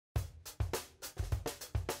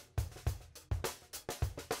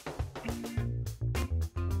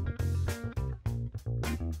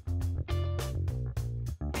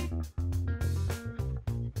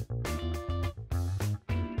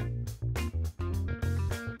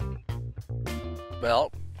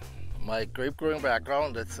Well, my grape growing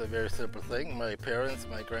background, that's a very simple thing. My parents,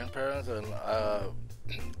 my grandparents, and a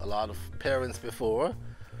lot of parents before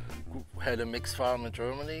had a mixed farm in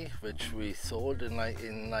Germany, which we sold in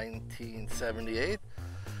 1978.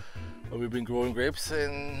 We've been growing grapes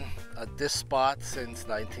at this spot since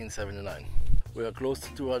 1979. We are close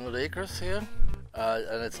to 200 acres here,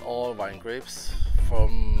 and it's all vine grapes,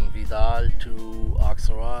 from Vidal to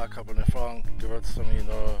Auxerrois, Cabernet Franc,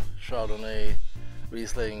 Gewürztraminer, Chardonnay,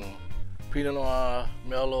 Riesling, Pinot Noir,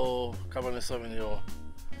 Merlot, Cabernet Sauvignon.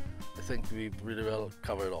 I think we really well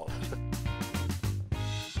covered it all.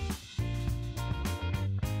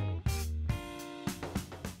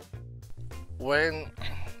 When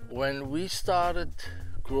we started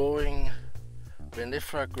growing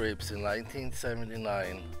vinifera grapes in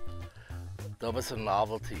 1979, that was a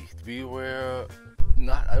novelty. We were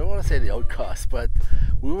not, I don't want to say the outcasts, but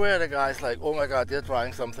we were the guys like, oh my God, they're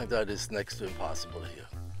trying something that is next to impossible here.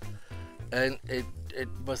 And it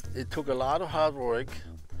took a lot of hard work,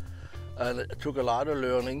 and it took a lot of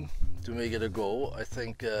learning to make it a go. I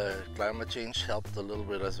think climate change helped a little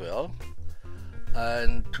bit as well.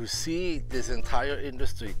 And to see this entire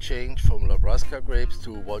industry change from Nebraska grapes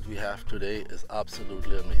to what we have today is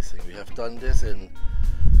absolutely amazing. We have done this in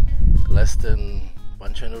less than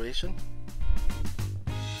one generation.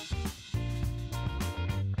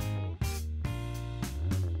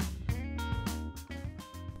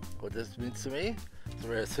 What this means to me, it's a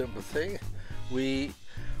very simple thing. We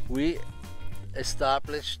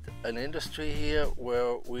established an industry here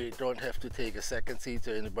where we don't have to take a second seat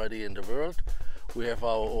to anybody in the world. We have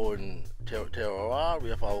our own terroir, we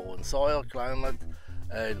have our own soil, climate,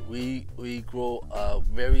 and we grow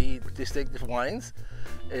very distinctive wines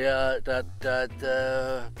that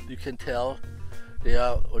you can tell they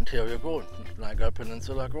are Ontario grown, Niagara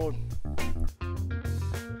Peninsula grown.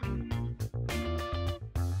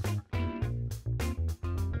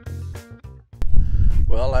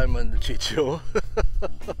 Well, I'm in the GTO.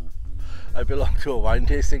 I belong to a wine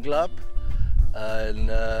tasting club,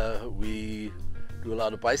 and we do a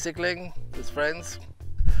lot of bicycling with friends.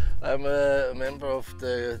 I'm a member of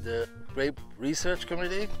the Grape Research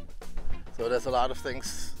Committee, so there's a lot of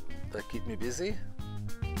things that keep me busy.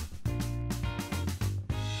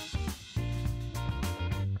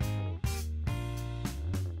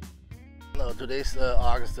 Now, today's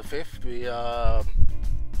August the 5th. We are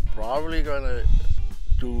probably going to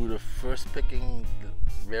do the first picking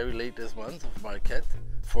very late this month of Marquette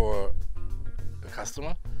for a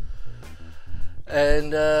customer.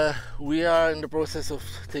 And we are in the process of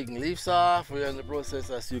taking leaves off. We are in the process,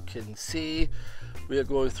 as you can see, we are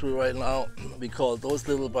going through right now. We call those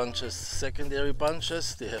little bunches secondary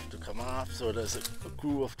bunches. They have to come off. So there's a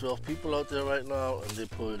crew of 12 people out there right now, and they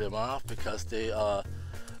pull them off because they are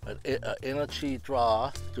an energy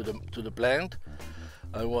draw to the blend.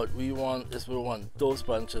 And what we want is we want those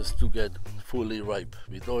bunches to get fully ripe.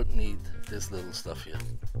 We don't need this little stuff here.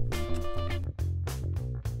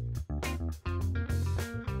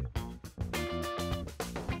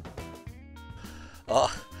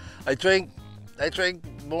 I drink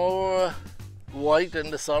more white in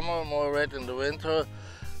the summer, more red in the winter.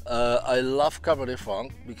 I love Cabernet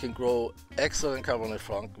Franc. We can grow excellent Cabernet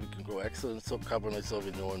Franc. We can grow excellent Cabernet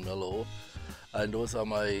Sauvignon and Merlot. And those are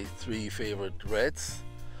my three favorite reds.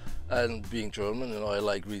 And being German, you know, I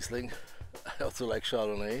like Riesling. I also like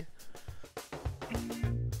Chardonnay.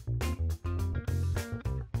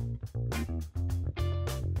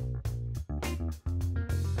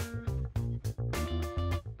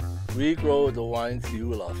 We grow the wines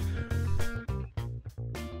you love.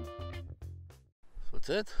 That's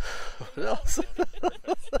it. What else?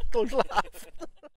 Don't laugh.